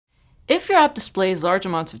If your app displays large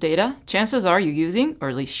amounts of data, chances are you're using, or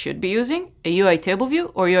at least should be using, a UI table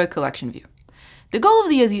view or UI collection view. The goal of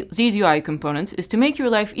these UI components is to make your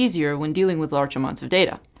life easier when dealing with large amounts of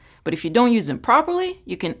data. But if you don't use them properly,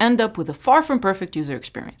 you can end up with a far from perfect user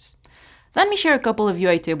experience. Let me share a couple of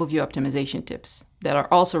UI table view optimization tips that are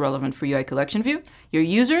also relevant for UI collection view. Your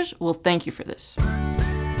users will thank you for this.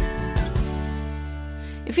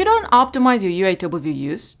 If you don't optimize your UI table view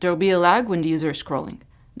use, there will be a lag when the user is scrolling.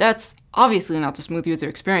 That's obviously not the smooth user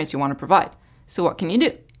experience you want to provide. So what can you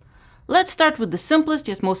do? Let's start with the simplest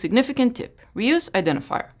yet most significant tip, reuse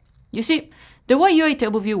identifier. You see, the way UI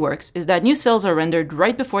table view works is that new cells are rendered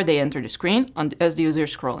right before they enter the screen as the user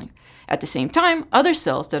is scrolling. At the same time, other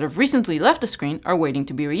cells that have recently left the screen are waiting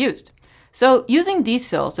to be reused. So using these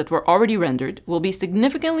cells that were already rendered will be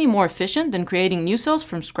significantly more efficient than creating new cells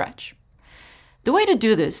from scratch. The way to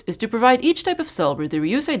do this is to provide each type of cell with the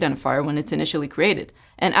reuse identifier when it's initially created,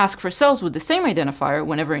 and ask for cells with the same identifier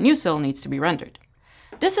whenever a new cell needs to be rendered.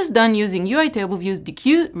 This is done using UITableView's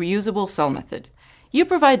dequeueReusableCell method. You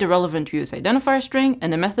provide the relevant reuse identifier string,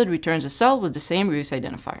 and the method returns a cell with the same reuse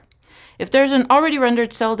identifier. If there's an already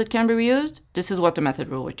rendered cell that can be reused, this is what the method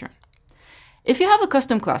will return. If you have a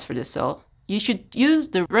custom class for this cell, you should use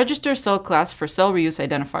the registerCell class for cell reuse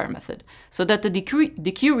identifier method, so that the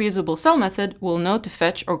dequeueReusableCell method will know to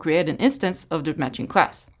fetch or create an instance of the matching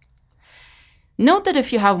class. Note that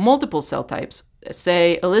if you have multiple cell types,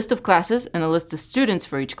 say a list of classes and a list of students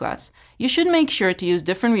for each class, you should make sure to use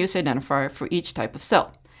different reuse identifier for each type of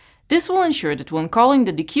cell. This will ensure that when calling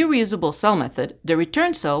the dequeueReusableCell method, the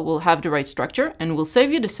return cell will have the right structure and will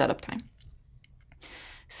save you the setup time.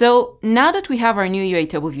 So now that we have our new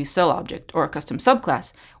UITableViewCell object or a custom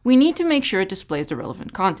subclass, we need to make sure it displays the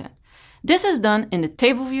relevant content. This is done in the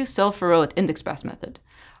TableViewCellForRow@IndexPath method.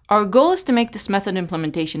 Our goal is to make this method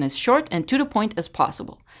implementation as short and to the point as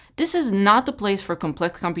possible. This is not the place for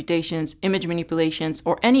complex computations, image manipulations,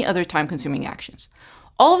 or any other time-consuming actions.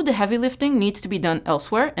 All of the heavy lifting needs to be done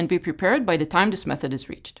elsewhere and be prepared by the time this method is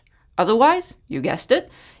reached. Otherwise, you guessed it,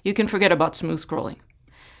 you can forget about smooth scrolling.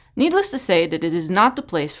 Needless to say that it is not the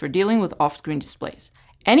place for dealing with off-screen displays.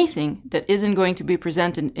 Anything that isn't going to be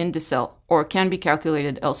presented in the cell or can be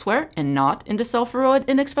calculated elsewhere and not in the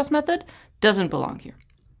cell-for-row@IndexPath method doesn't belong here.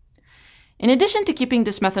 In addition to keeping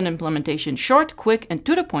this method implementation short, quick, and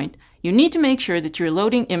to the point, you need to make sure that you're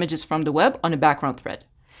loading images from the web on a background thread.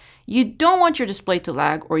 You don't want your display to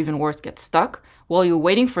lag or even worse get stuck while you're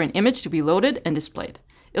waiting for an image to be loaded and displayed.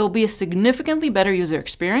 It will be a significantly better user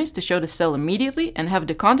experience to show the cell immediately and have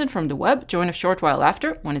the content from the web join a short while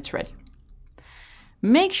after when it's ready.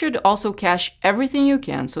 Make sure to also cache everything you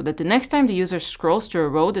can so that the next time the user scrolls to a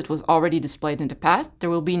row that was already displayed in the past, there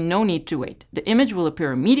will be no need to wait. The image will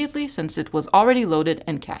appear immediately since it was already loaded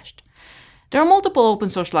and cached. There are multiple open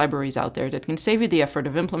source libraries out there that can save you the effort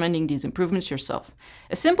of implementing these improvements yourself.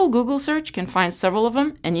 A simple Google search can find several of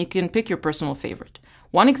them, and you can pick your personal favorite.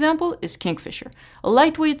 One example is Kingfisher, a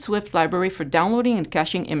lightweight Swift library for downloading and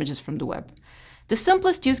caching images from the web. The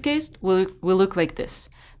simplest use case will look like this.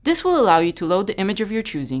 This will allow you to load the image of your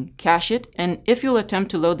choosing, cache it, and if you'll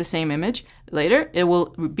attempt to load the same image later, it will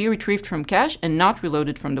be retrieved from cache and not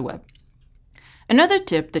reloaded from the web. Another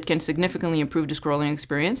tip that can significantly improve the scrolling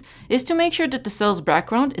experience is to make sure that the cell's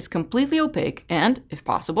background is completely opaque and, if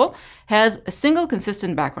possible, has a single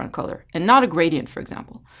consistent background color and not a gradient, for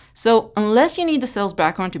example. So unless you need the cell's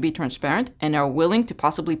background to be transparent and are willing to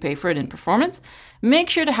possibly pay for it in performance, make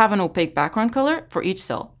sure to have an opaque background color for each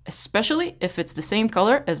cell, especially if it's the same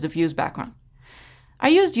color as the view's background. I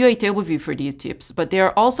used UITableView for these tips, but they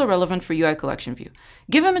are also relevant for UI Collection View.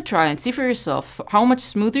 Give them a try and see for yourself how much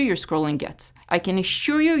smoother your scrolling gets. I can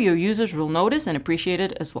assure you your users will notice and appreciate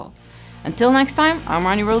it as well. Until next time, I'm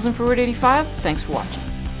Rony Rozen for Word85. Thanks for watching.